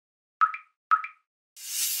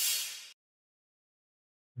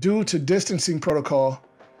Due to distancing protocol,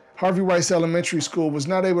 Harvey Rice Elementary School was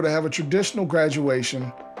not able to have a traditional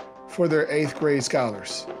graduation for their 8th grade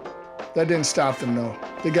scholars. That didn't stop them though.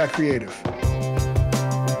 They got creative.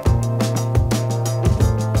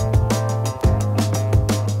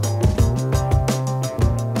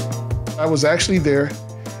 I was actually there,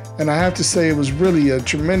 and I have to say it was really a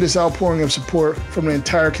tremendous outpouring of support from the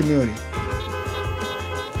entire community.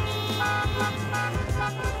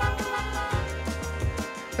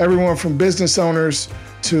 Everyone from business owners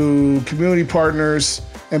to community partners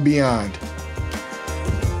and beyond.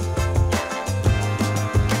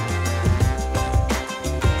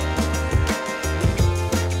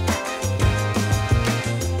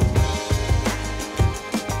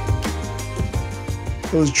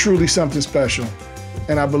 It was truly something special,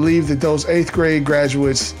 and I believe that those 8th grade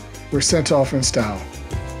graduates were sent off in style.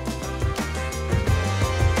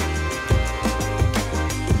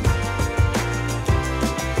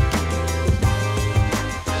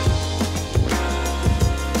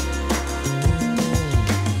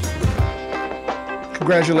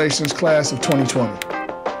 Congratulations, class of 2020.